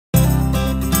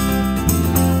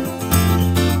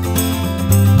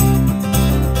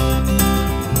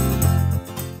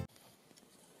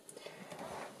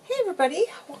everybody,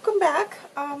 welcome back.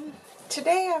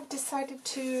 Today I've decided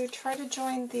to try to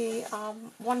join the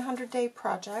 100-day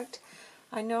project.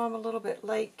 I know I'm a little bit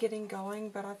late getting going,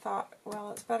 but I thought,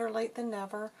 well, it's better late than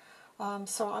never.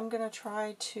 So I'm going to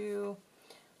try to,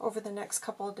 over the next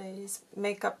couple of days,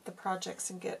 make up the projects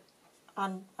and get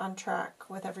on track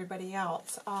with everybody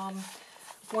else.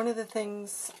 One of the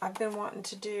things I've been wanting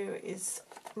to do is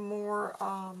more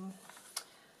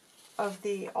of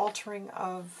the altering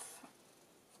of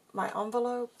my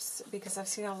envelopes, because I've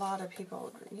seen a lot of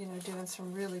people, doing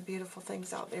some really beautiful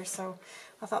things out there. So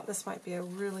I thought this might be a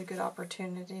really good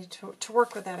opportunity to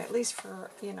work with that, at least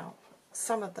for,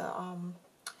 some of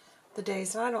the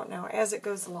days. And I don't know, as it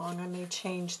goes along, I may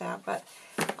change that. But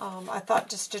I thought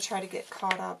just to try to get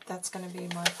caught up, that's going to be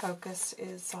my focus,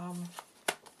 is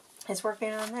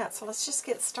working on that. So let's just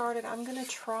get started. I'm going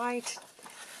to try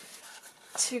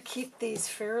to keep these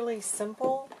fairly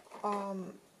simple,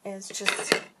 as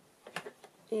just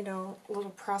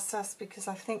little process, because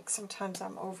I think sometimes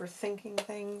I'm overthinking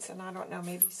things, and I don't know,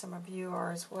 maybe some of you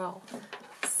are as well.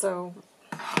 So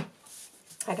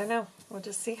I don't know. We'll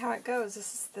just see how it goes.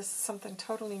 This is something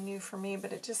totally new for me,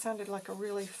 but it just sounded like a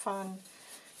really fun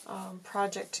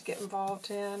project to get involved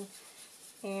in.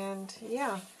 And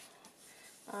yeah,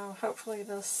 hopefully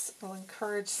this will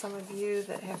encourage some of you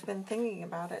that have been thinking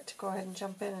about it to go ahead and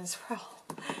jump in as well.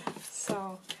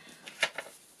 So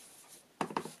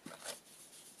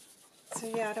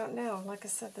yeah, I don't know. Like I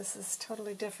said, this is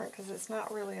totally different because it's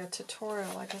not really a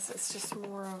tutorial. I guess it's just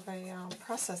more of a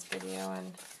process video,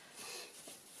 and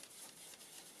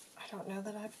I don't know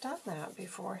that I've done that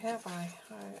before, have I?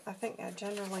 I think I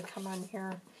generally come on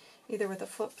here either with a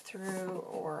flip through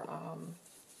or,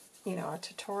 a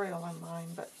tutorial on mine,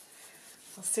 but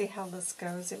we'll see how this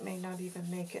goes. It may not even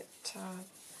make it to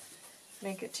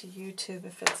YouTube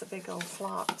if it's a big old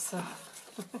flop. So,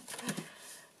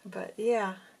 but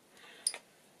yeah.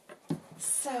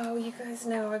 So, you guys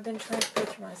know I've been trying to go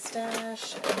through my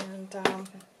stash, and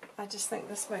I just think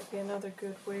this might be another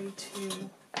good way to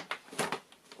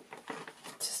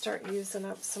start using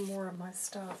up some more of my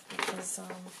stuff, because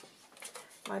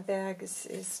my bag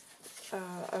is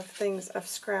of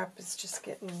scrap is just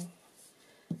getting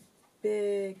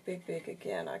big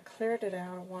again. I cleared it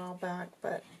out a while back,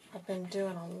 but I've been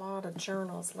doing a lot of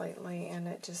journals lately, and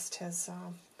it just has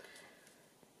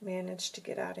managed to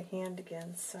get out of hand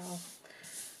again. So,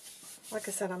 like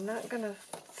I said, I'm not going to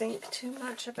think too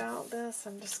much about this.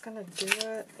 I'm just going to do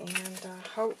it, and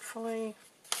hopefully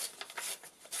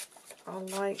I'll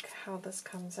like how this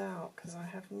comes out, because I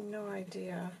have no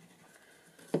idea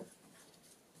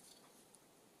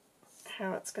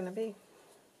how it's going to be.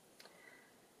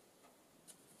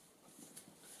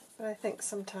 But I think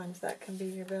sometimes that can be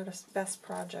your best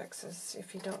projects, is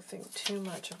if you don't think too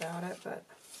much about it, but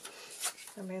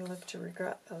I may live to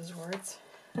regret those words.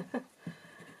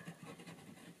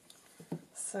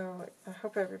 So I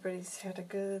hope everybody's had a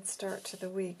good start to the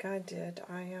week. I did.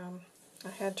 I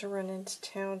had to run into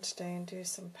town today and do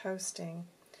some posting,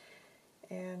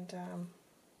 and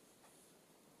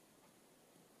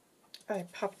I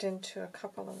popped into a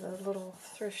couple of the little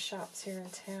thrift shops here in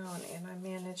town, and I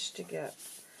managed to get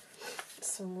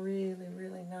some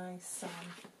really nice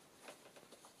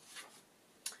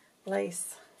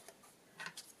lace.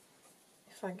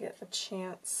 If I get a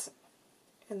chance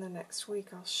in the next week,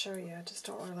 I'll show you. I just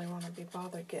don't really want to be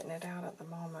bothered getting it out at the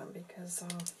moment, because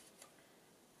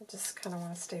I just kind of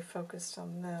want to stay focused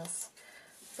on this.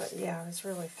 But yeah, I was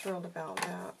really thrilled about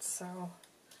that, so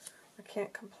I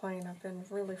can't complain. I've been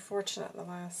really fortunate the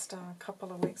last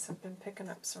couple of weeks. I've been picking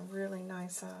up some really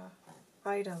nice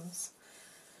items.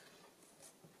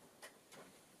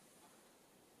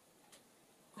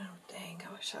 Oh dang,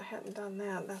 I wish I hadn't done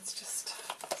that. That's just,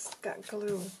 it's got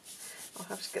glue. I'll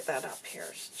have to get that up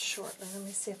here shortly. Let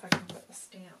me see if I can put the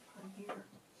stamp on here.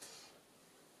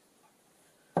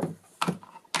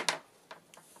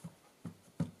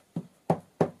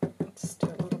 Just do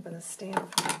a little bit of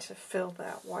stamping to fill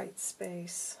that white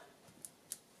space.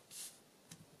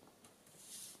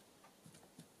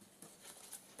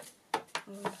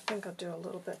 And I think I'll do a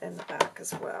little bit in the back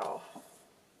as well.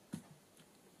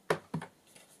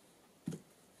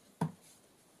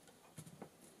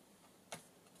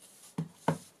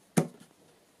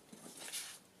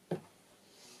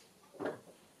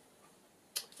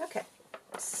 Okay,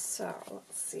 so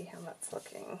let's see how that's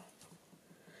looking.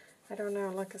 I don't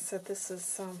know, like I said, this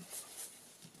is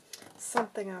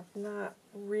something I've not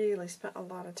really spent a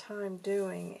lot of time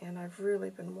doing, and I've really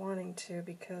been wanting to,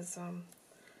 because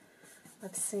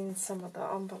I've seen some of the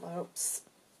envelopes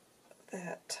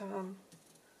that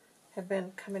have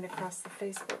been coming across the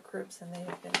Facebook groups, and they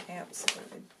have been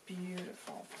absolutely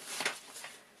beautiful.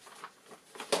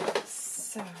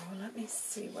 So let me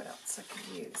see what else I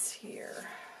can use here.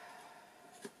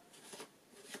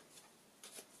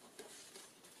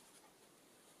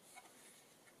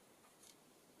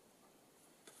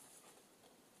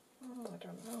 Oh, I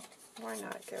don't know. Why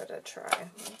not give it a try?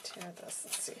 Let me tear this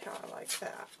and see how I like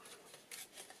that.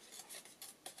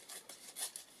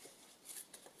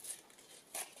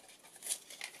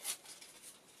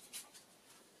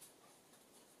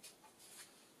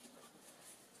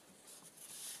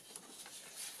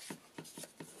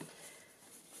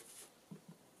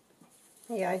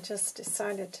 Yeah, I just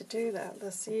decided to do that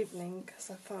this evening because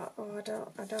I thought, oh,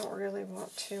 I don't really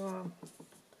want to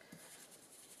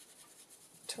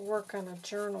work on a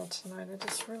journal tonight. I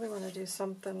just really want to do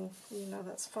something, you know,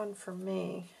 that's fun for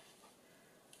me.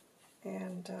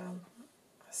 And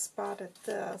I spotted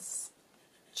this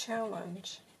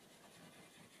challenge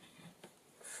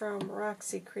from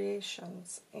Roxy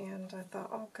Creations, and I thought,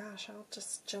 oh gosh, I'll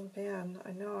just jump in.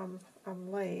 I know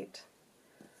I'm late,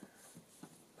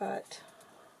 but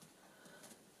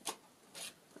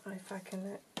if I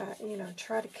can, you know,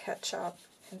 try to catch up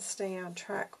and stay on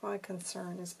track. My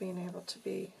concern is being able to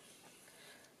be,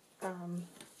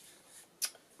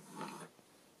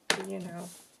 you know,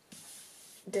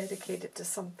 dedicated to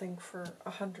something for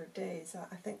 100 days.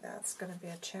 I think that's going to be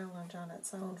a challenge on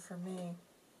its own for me.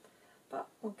 But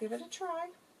we'll give it a try.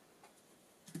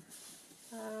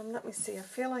 Let me see. I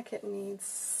feel like it needs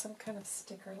some kind of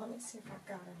sticker. Let me see if I've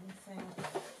got anything.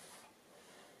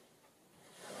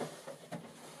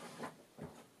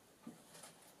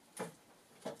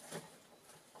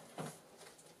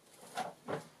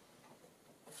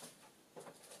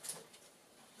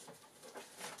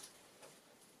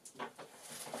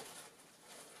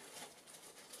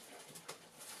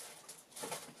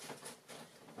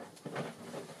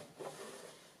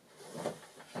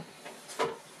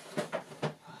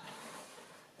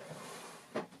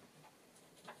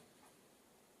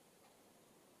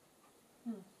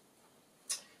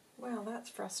 Well, that's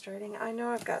frustrating. I know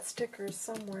I've got stickers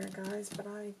somewhere, guys, but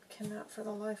I cannot for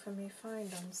the life of me find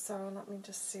them. So let me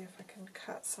just see if I can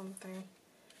cut something.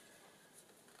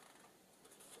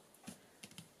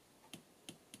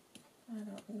 I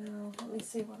don't know. Let me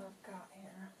see what I've got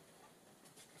here.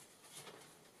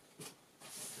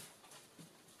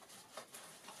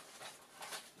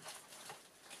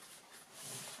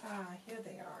 Ah, here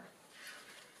they are.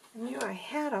 I knew I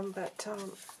had them, but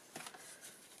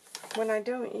when I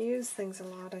don't use things a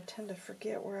lot, I tend to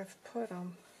forget where I've put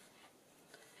them.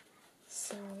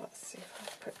 So let's see if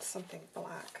I put something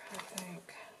black, I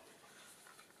think.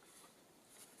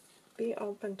 Be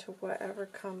open to whatever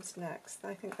comes next.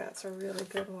 I think that's a really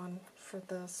good one for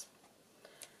this,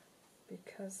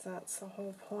 because that's the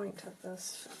whole point of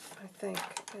this, I think,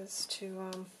 is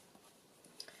to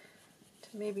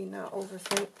maybe not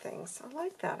overthink things. I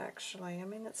like that, actually. I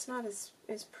mean, it's not as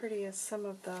pretty as some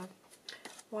of the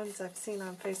ones I've seen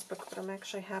on Facebook, but I'm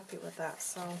actually happy with that,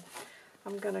 so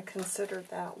I'm going to consider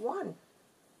that one.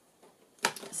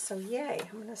 So yay,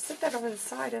 I'm going to sit that over the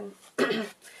side, and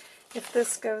if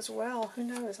this goes well, who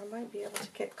knows, I might be able to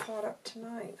get caught up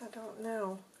tonight. I don't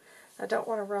know. I don't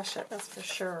want to rush it, that's for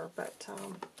sure, but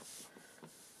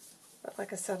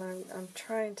like I said, I'm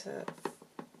trying to,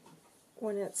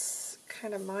 when it's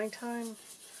kind of my time,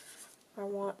 I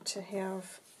want to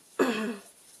have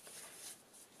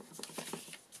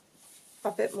a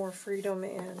bit more freedom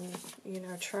in, you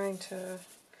know, trying to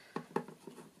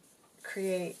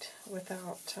create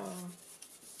without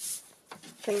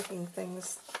thinking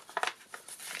things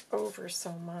over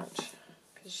so much,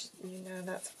 because, you know,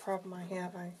 that's a problem I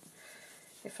have.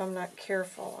 If I'm not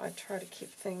careful, I try to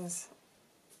keep things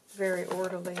very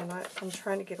orderly, and I'm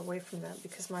trying to get away from that,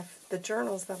 because the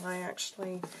journals that I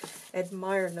actually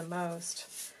admire the most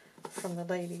from the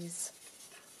ladies,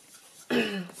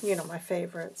 you know, my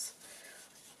favorites,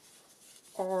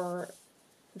 are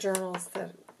journals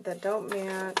that don't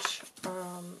match,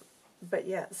 but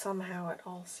yet somehow it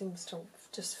all seems to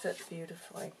just fit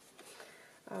beautifully.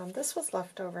 This was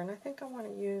left over, and I think I want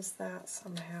to use that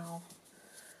somehow,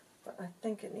 but I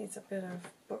think it needs a bit of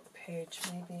book page,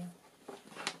 maybe.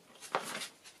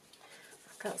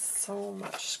 I've got so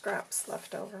much scraps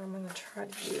left over I'm going to try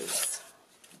to use.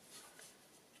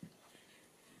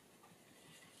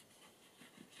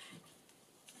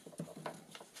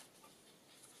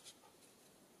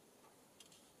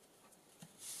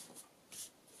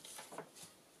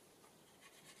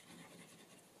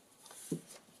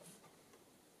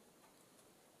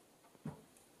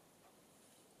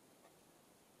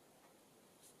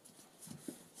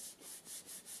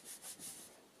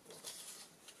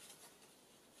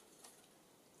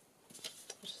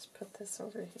 this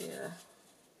over here.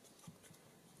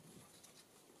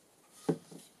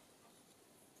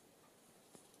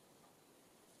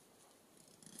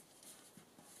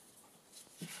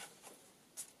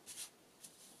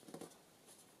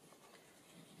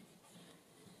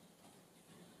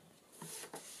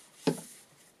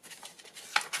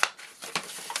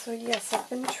 So yes, I've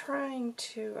been trying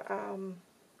to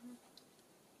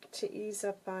ease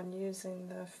up on using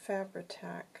the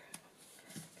Fabri-Tac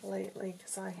lately,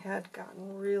 because I had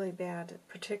gotten really bad,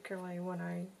 particularly when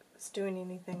I was doing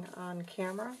anything on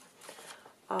camera,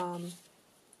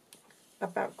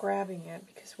 about grabbing it,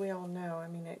 because we all know, I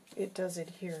mean, it does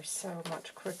adhere so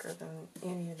much quicker than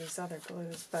any of these other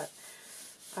glues, but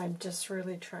I'm just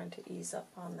really trying to ease up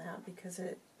on that, because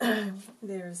it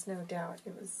there's no doubt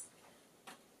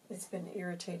it's been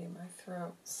irritating my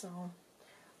throat. So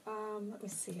let me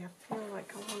see, I feel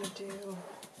like I want to do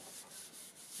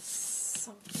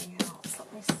something else.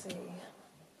 Let me see.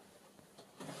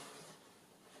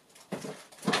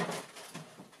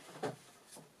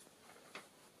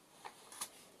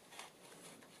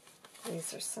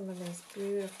 These are some of these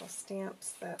beautiful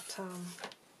stamps that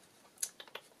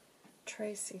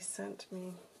Tracy sent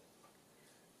me.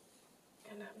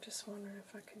 And I'm just wondering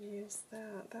if I could use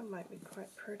that. That might be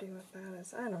quite pretty with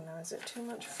that. I don't know, is it too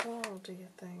much floral, do you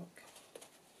think?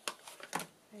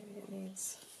 Maybe it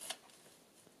needs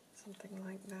something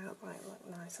like that. Might look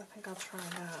nice. I think I'll try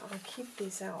that. I'll keep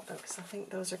these out though, because I think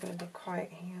those are going to be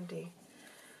quite handy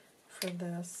for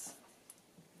this.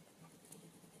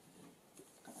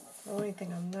 The only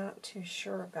thing I'm not too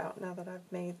sure about now that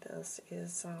I've made this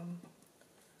is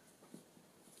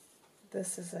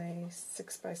this is a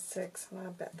 6x6, and I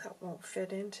bet that won't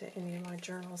fit into any of my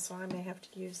journals, so I may have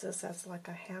to use this as like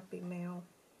a happy mail.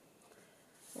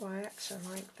 Well, I actually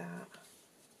like that.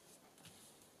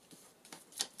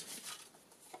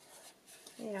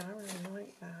 Yeah, I really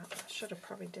like that. I should have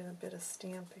probably did a bit of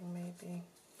stamping, maybe.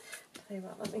 Tell you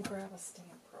what, let me grab a stamp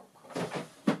real quick.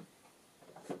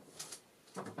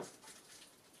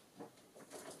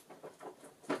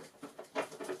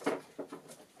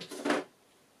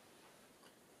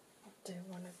 Do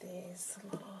one of these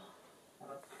little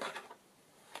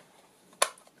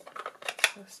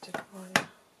posted one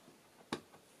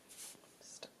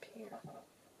just up here.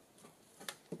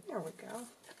 There we go.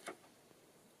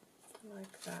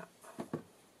 Like that.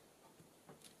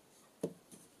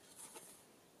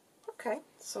 Okay,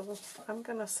 so I'm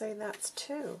going to say that's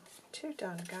two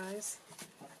done, guys.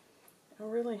 I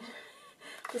really,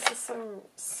 this is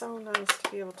so nice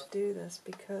to be able to do this,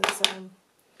 because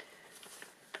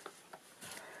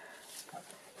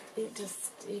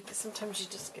sometimes you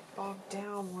just get bogged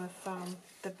down with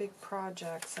the big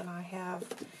projects, and I have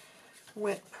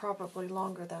went probably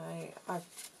longer than I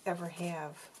ever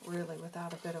have, really,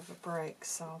 without a bit of a break.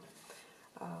 So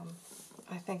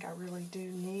I think I really do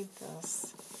need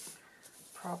this,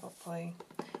 probably.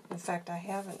 In fact, I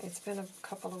haven't. It's been a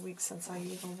couple of weeks since I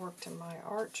even worked in my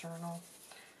art journal,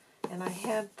 and I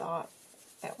had thought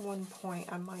at one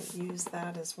point I might use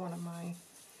that as one of my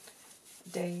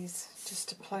days just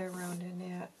to play around in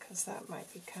it, because that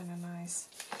might be kind of nice.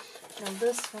 Now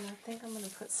this one, I think I'm going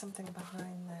to put something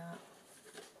behind that,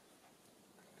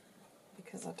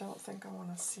 because I don't think I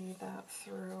want to see that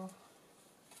through.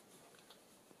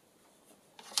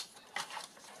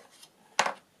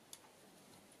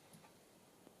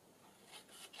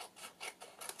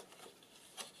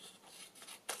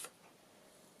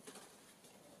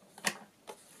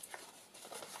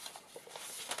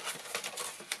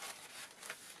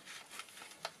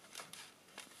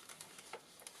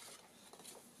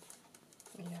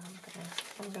 Yeah,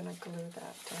 I'm gonna glue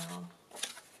that down.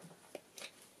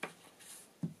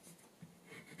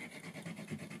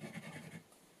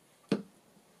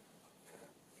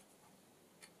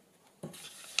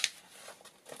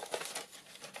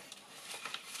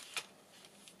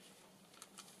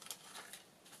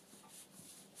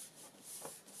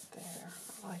 There,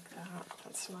 I like that.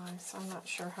 That's nice. I'm not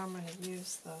sure how I'm going to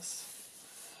use this.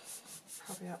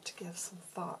 Probably ought to give some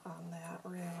thought on that,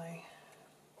 really.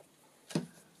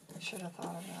 I should have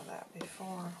thought about that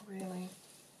before, really.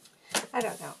 I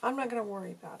don't know. I'm not going to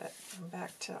worry about it. I'm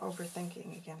back to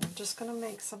overthinking again. I'm just going to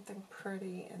make something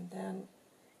pretty, and then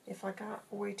if I got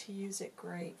a way to use it,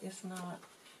 great. If not,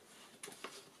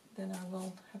 then I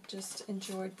will have just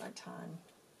enjoyed my time.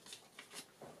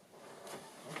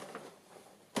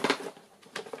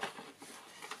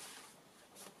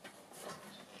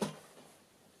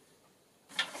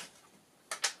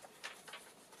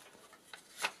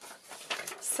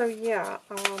 So yeah,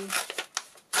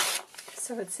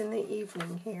 so it's in the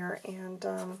evening here, and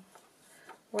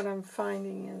what I'm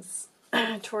finding is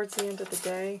towards the end of the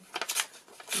day,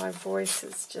 my voice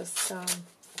is just,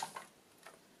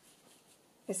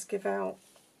 is give out.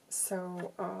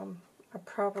 So, I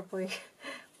probably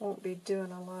won't be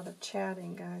doing a lot of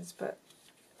chatting, guys, but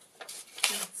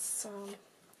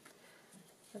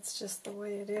it's just the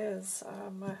way it is.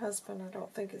 My husband, I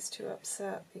don't think, is too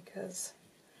upset because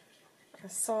I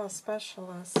saw a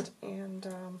specialist and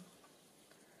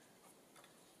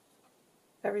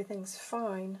everything's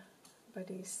fine, but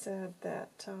he said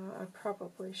that I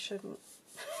probably shouldn't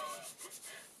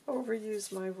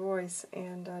overuse my voice,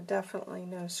 and definitely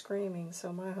no screaming.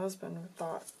 So my husband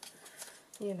thought,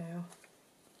 you know,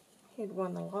 he'd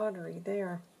won the lottery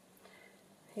there.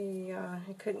 He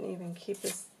couldn't even keep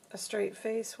a straight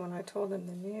face when I told him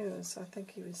the news. I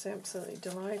think he was absolutely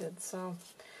delighted. So,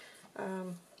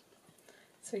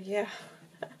 so yeah.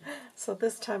 So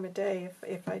this time of day,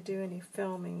 if I do any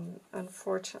filming,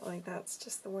 unfortunately, that's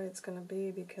just the way it's going to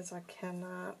be, because I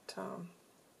cannot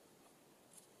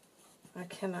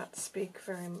speak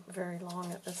very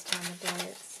long at this time of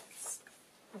day.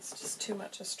 It's just too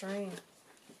much a strain.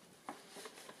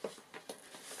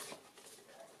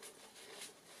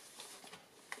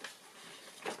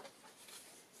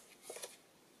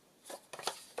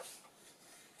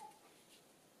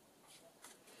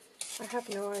 I have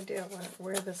no idea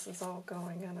where this is all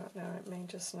going. I don't know. It may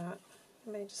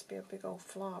just be a big old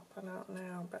flop. I don't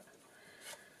know. But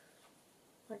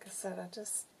like I said, I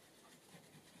just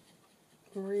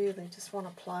really just want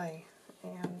to play.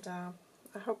 And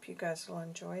I hope you guys will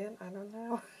enjoy it. I don't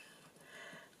know.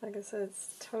 Like I said,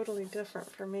 it's totally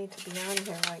different for me to be on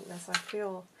here like this. It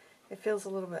feels a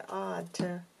little bit odd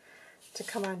to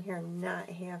come on here and not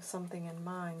have something in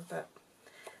mind. But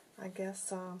I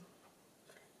guess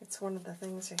it's one of the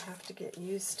things you have to get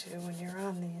used to when you're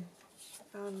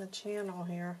on the channel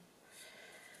here.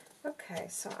 Okay,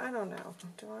 so I don't know.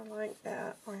 Do I like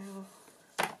that? Well,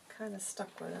 kind of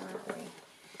stuck with it, aren't we?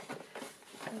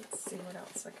 Let's see what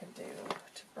else I could do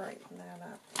to brighten that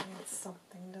up. It needs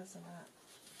something, doesn't it?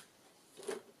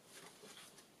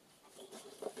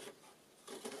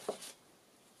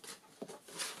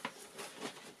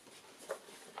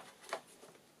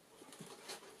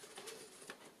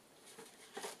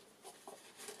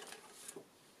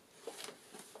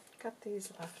 Got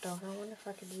these left over. I wonder if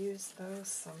I could use those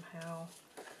somehow.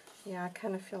 Yeah, I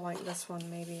kind of feel like this one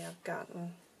maybe I've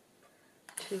gotten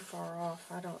too far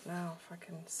off. I don't know if I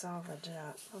can salvage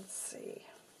that. Let's see.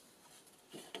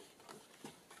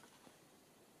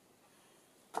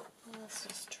 Let's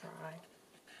just try.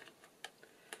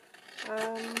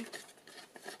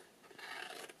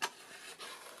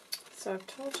 So I've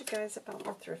told you guys about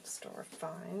my thrift store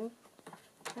find.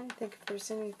 I'm trying to think if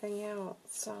there's anything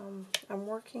else. I'm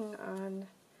working on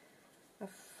a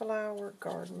flower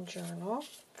garden journal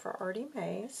for Artie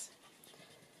Mays.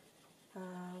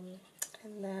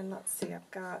 And then, let's see, I've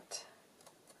got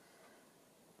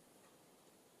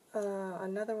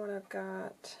another one I've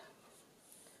got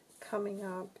coming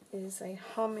up is a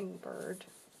hummingbird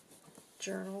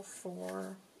journal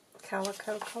for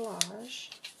Calico Collage.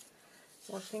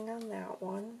 Working on that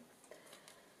one.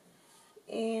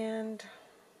 And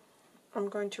I'm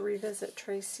going to revisit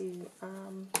Tracy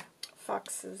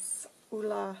Fox's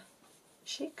Ula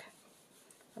Chic.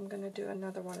 I'm going to do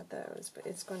another one of those, but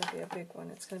it's going to be a big one.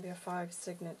 It's going to be a 5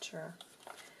 signature.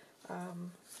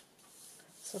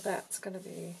 So that's going to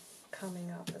be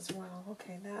coming up as well.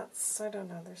 Okay, that's, I don't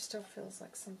know, there still feels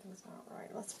like something's not right.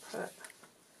 Let's put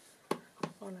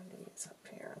one of these up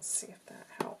here and see if that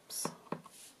helps.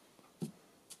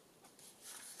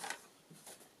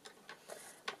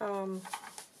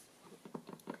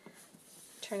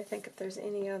 Trying to think if there's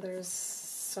any others.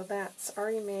 So that's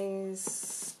Artie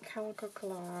Mays, Calico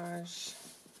Collage,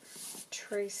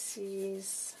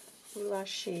 Tracy's La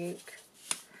Chic.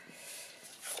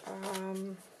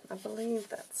 I believe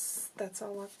that's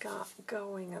all I've got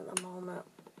going at the moment,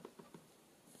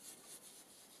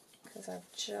 because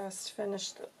I've just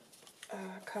finished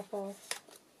a couple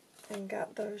and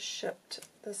got those shipped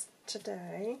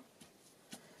today.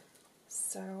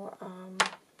 So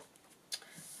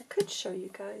I could show you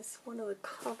guys one of the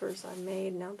covers I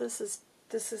made. Now this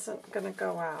isn't going to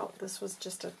go out. This was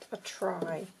just a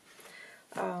try.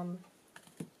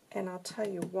 And I'll tell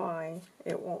you why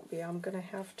it won't be. I'm going to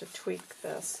have to tweak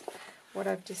this. What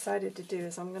I've decided to do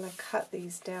is I'm going to cut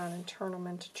these down and turn them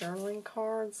into journaling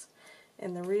cards.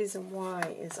 And the reason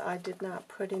why is I did not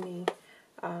put any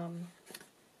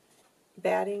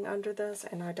batting under this,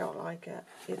 and I don't like it.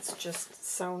 It's just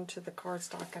sewn to the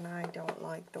cardstock, and I don't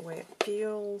like the way it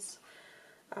feels.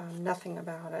 Nothing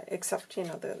about it, except, you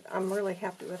know, I'm really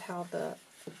happy with how the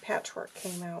patchwork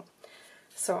came out.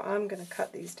 So I'm going to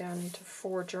cut these down into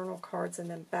 4 journal cards and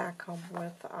then back them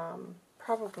with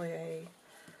probably a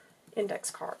index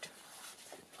card.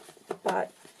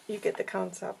 But you get the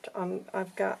concept.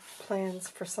 I've got plans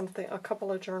for a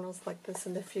couple of journals like this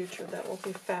in the future that will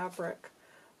be fabric,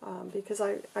 because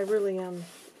I really am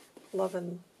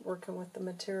loving working with the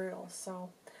material. So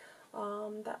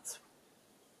that's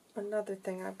another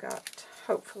thing I've got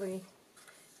hopefully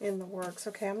in the works.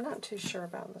 Okay, I'm not too sure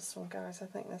about this one, guys. I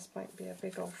think this might be a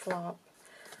big old flop,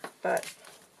 but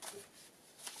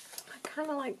I kind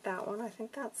of like that one. I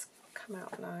think that's come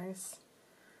out nice.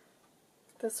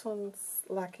 This one's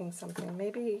lacking something.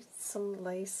 Maybe some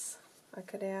lace I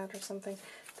could add or something.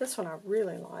 This one I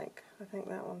really like. I think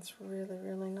that one's really,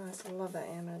 really nice. I love that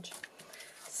image.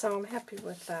 So I'm happy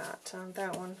with that.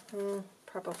 That one,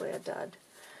 probably a dud.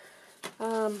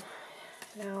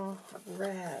 Now,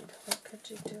 red. What could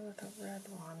you do with a red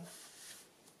one?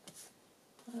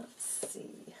 Let's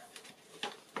see.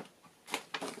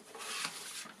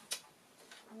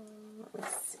 Let me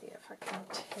see if I can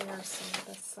tear some of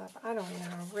this up. I don't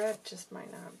know. Red just might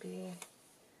not be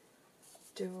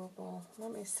doable.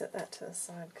 Let me set that to the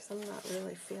side because I'm not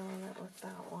really feeling it with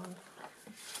that one.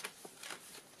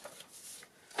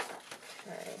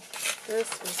 Okay.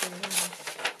 This was a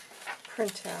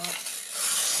printout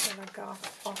that I got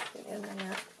off the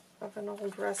internet of an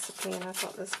old recipe, and I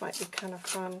thought this might be kind of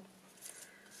fun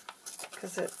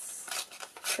because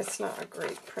it's not a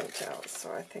great printout,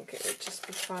 so I think it would just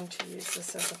be fun to use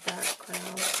this as a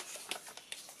background.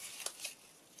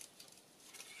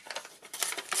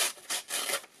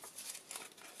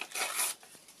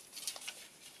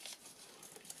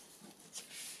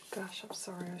 Gosh, I'm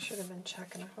sorry, I should have been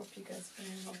checking. I hope you guys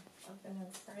have been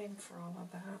in frame for all of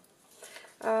that.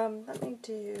 Let me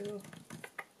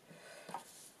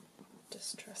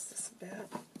distress this a bit.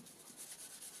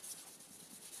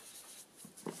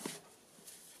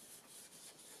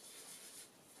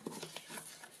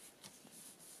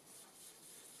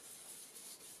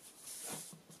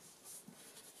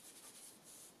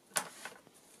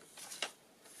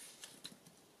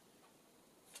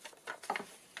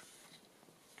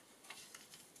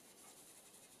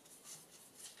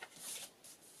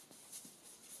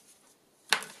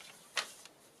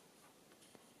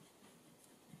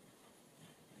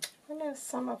 I know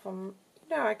some of them,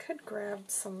 I could grab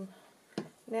some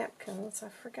napkins. I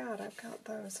forgot I've got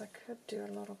those. I could do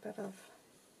a little bit of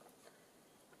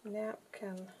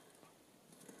napkin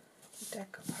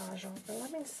decoupage over.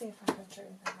 Let me see if I can do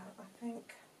that. I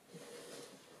think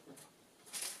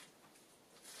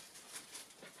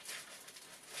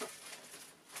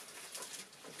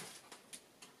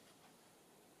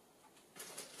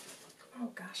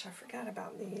oh gosh, I forgot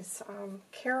about these.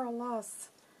 Carol Loss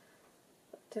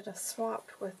did a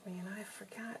swap with me, and I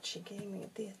forgot she gave me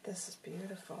this is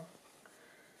beautiful.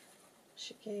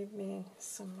 She gave me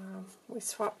some, we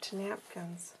swapped to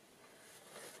napkins.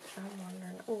 I'm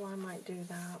wondering, oh, I might do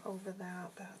that over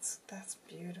that. That's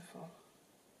beautiful.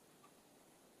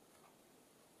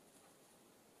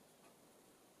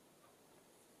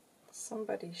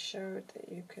 Somebody showed that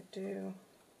you could do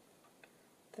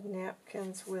the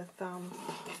napkins with a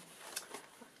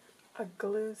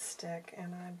glue stick,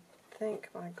 and I think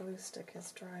my glue stick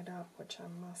is dried up, which I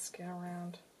must get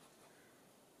around.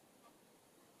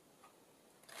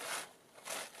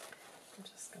 I'm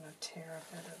just going to tear a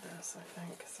bit of this, I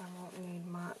think, because I won't need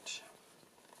much.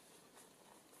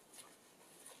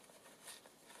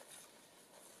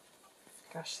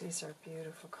 Gosh, these are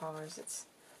beautiful colors. It's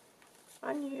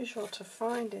unusual to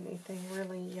find anything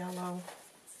really yellow,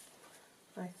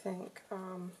 I think.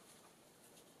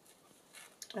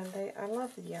 And I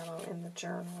love the yellow in the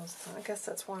journals. I guess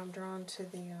that's why I'm drawn to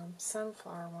the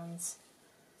sunflower ones.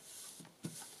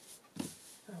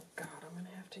 Oh God, I'm going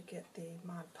to have to get the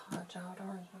Mod Podge out,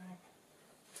 aren't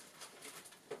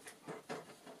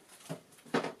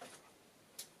I?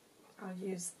 I'll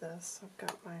use this. I've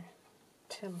got my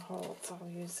Tim Holtz. I'll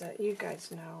use it. You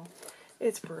guys know.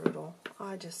 It's brutal.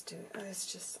 I just do.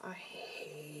 I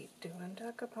hate doing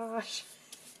decoupage.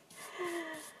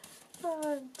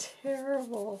 Oh,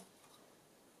 terrible.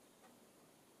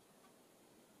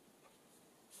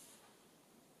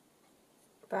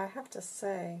 But I have to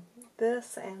say,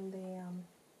 this and the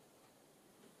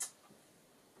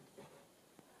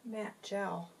matte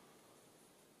gel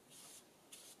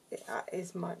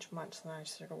is much, much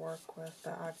nicer to work with.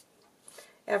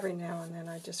 Every now and then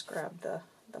I just grab the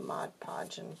Mod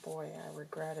Podge, and boy, I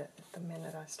regret it the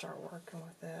minute I start working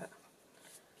with it.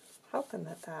 Hoping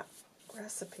that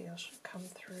recipe should come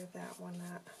through that one.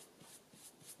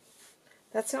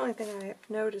 That's the only thing I have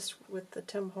noticed with the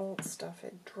Tim Holtz stuff.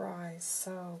 It dries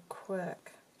so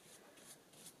quick.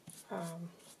 I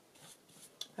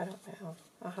don't know.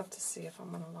 I'll have to see if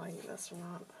I'm going to like this or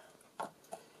not.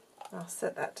 I'll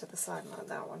set that to the side and let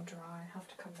that one dry. I'll have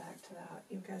to come back to that.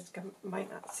 You guys might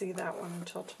not see that one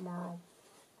until tomorrow.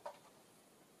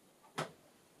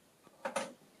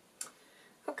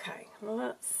 Okay,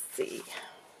 let's see.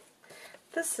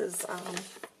 This is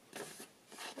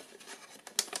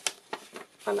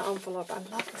an envelope. I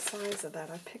love the size of that.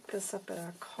 I picked this up at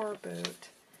a car boot,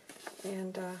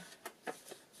 and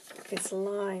it's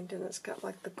lined, and it's got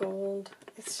like the gold.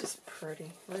 It's just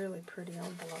pretty, really pretty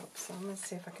envelope. So I'm going to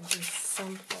see if I can do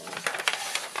something.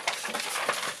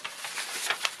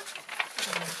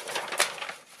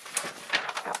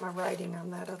 Got my writing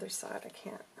on that other side.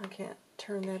 I can't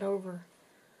turn that over.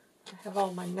 I have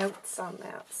all my notes on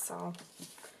that, so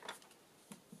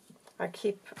I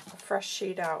keep a fresh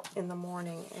sheet out in the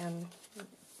morning, and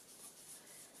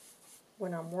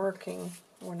when I'm working,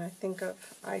 when I think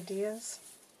of ideas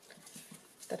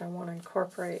that I want to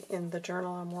incorporate in the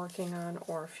journal I'm working on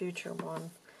or a future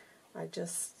one, I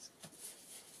just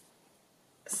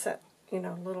set,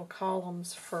 little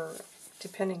columns for,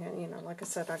 depending on, like I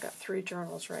said, I got 3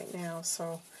 journals right now,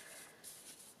 so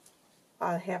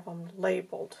I have them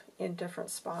labeled in different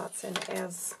spots, and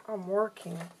as I'm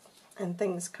working and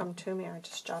things come to me, I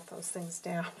just jot those things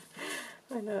down.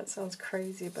 I know it sounds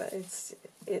crazy, but it's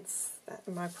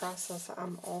my process.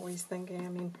 I'm always thinking. I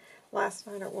mean, last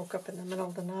night I woke up in the middle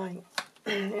of the night,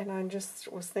 and I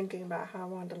just was thinking about how I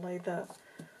wanted to lay the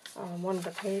one of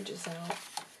the pages out,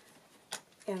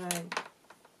 and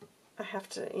I have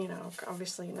to,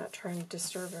 obviously you're not trying to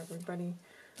disturb everybody,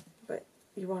 but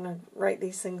you want to write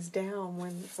these things down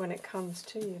when it comes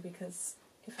to you, because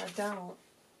if I don't,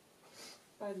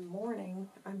 by the morning,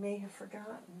 I may have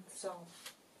forgotten. So,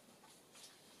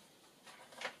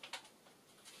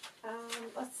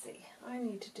 let's see. I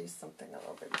need to do something a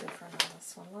little bit different on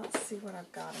this one. Let's see what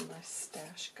I've got in my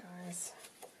stash, guys.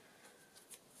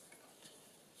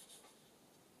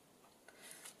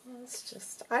 Let's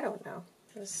just, I don't know.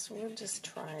 We'll just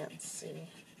try it and see.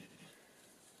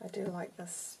 I do like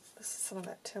this. This is some of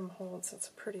that Tim Holtz. It's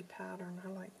a pretty pattern. I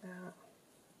like that.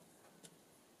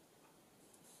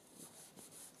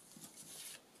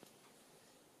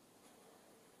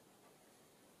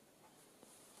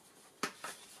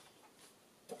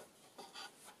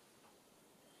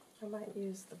 I might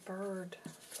use the bird,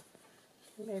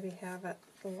 maybe have it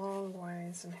long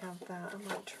ways and have that. I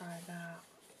might try that.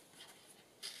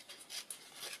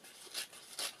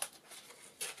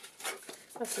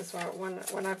 This is why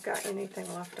when I've got anything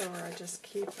left over, I just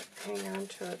hang on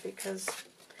to it, because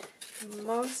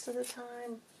most of the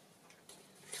time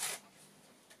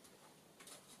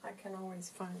I can always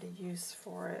find a use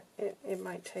for it. It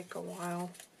might take a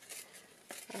while.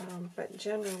 But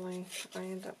generally, I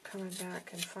end up coming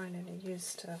back and finding a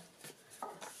use to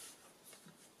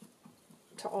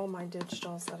all my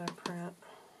digitals that I print.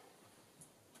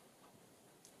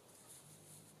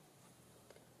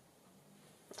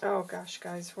 Oh gosh,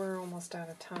 guys, we're almost out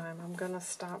of time. I'm going to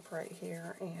stop right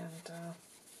here and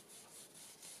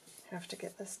have to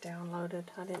get this downloaded.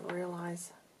 I didn't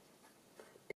realize.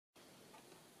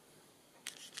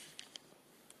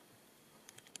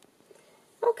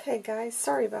 Okay, guys,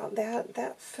 sorry about that.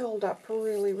 That filled up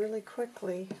really, really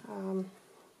quickly.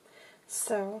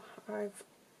 So I've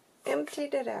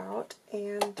emptied it out,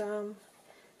 and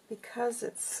because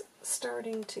it's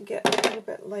starting to get a little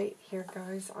bit late here,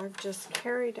 guys, I've just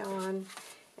carried on,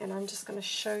 and I'm just going to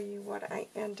show you what I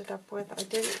ended up with. I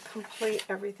didn't complete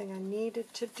everything I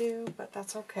needed to do, but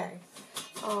that's okay.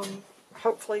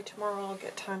 Hopefully tomorrow I'll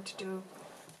get time to do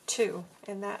 2,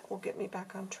 and that will get me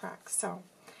back on track. So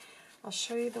I'll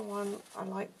show you the one I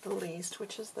like the least,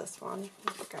 which is this one.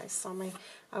 You guys saw me.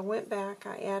 I went back,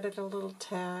 I added a little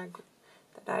tag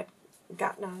that I'd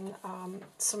gotten on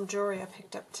some jewelry I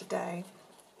picked up today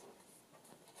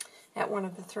at one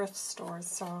of the thrift stores.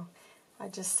 So I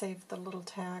just saved the little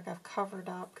tag. I've covered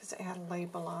up because it had a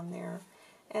label on there.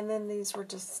 And then these were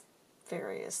just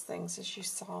various things, as you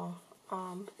saw.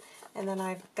 And then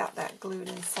I've got that glued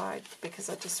inside because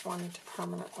I just wanted to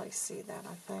permanently see that,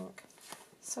 I think.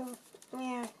 So,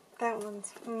 yeah, that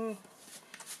one's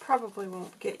probably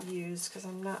won't get used because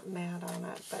I'm not mad on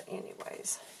it. But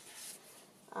anyways,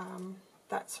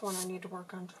 that's one I need to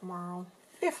work on tomorrow.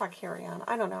 If I carry on.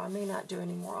 I don't know. I may not do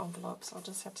any more envelopes. I'll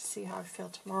just have to see how I feel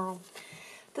tomorrow.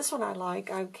 This one I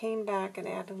like. I came back and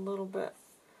added a little bit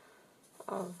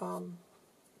of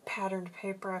patterned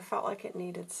paper. I felt like it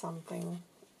needed something.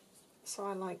 So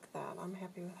I like that. I'm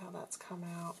happy with how that's come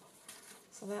out.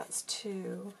 So that's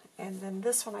 2. And then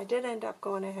this one I did end up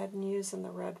going ahead and using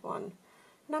the red one.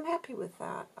 And I'm happy with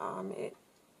that. I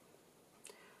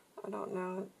don't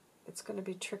know, it's going to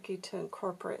be tricky to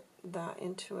incorporate that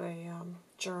into a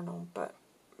journal, but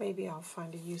maybe I'll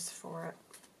find a use for it.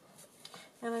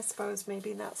 And I suppose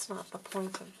maybe that's not the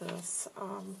point of this.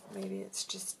 Maybe it's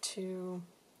just to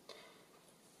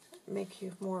make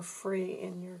you more free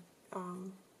in your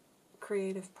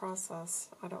creative process.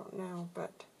 I don't know,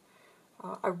 but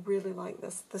I really like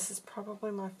this. This is probably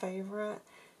my favorite.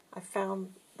 I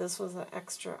found this was an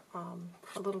extra,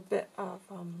 a little bit of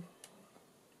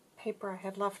paper I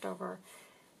had left over,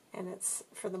 and it's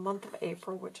for the month of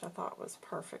April, which I thought was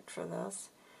perfect for this.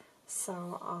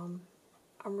 So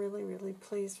I'm really, really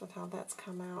pleased with how that's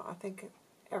come out. I think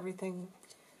everything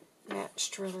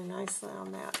matched really nicely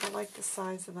on that. I like the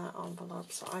size of that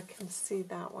envelope, so I can see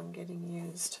that one getting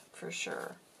used for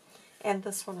sure. And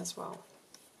this one as well.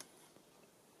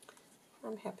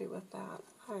 I'm happy with that.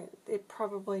 It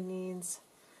probably needs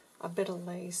a bit of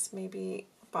lace, maybe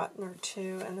a button or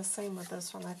 2, and the same with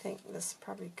this one. I think this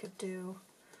probably could do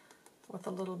with a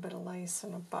little bit of lace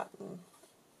and a button,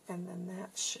 and then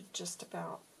that should just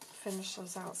about finish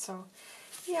those out. So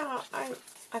yeah,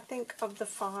 I think of the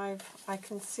 5, I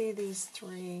can see these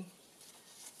 3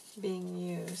 being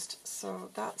used.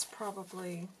 So that's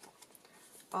probably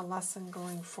a lesson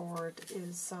going forward,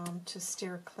 is to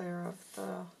steer clear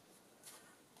of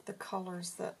the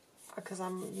colors that, because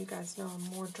you guys know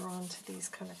I'm more drawn to these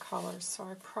kind of colors, so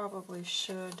I probably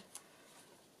should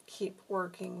keep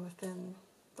working within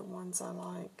the ones I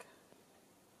like.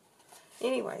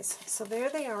 Anyways, so there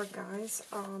they are, guys.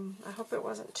 I hope it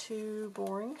wasn't too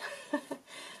boring.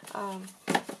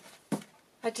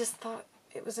 I just thought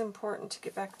it was important to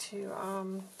get back to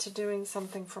doing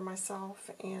something for myself,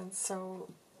 and so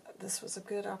this was a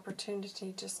good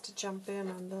opportunity just to jump in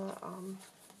on the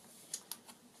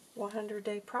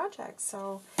 100-day project.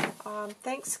 So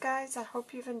thanks, guys. I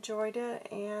hope you've enjoyed it,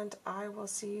 and I will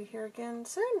see you here again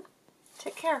soon.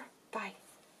 Take care. Bye.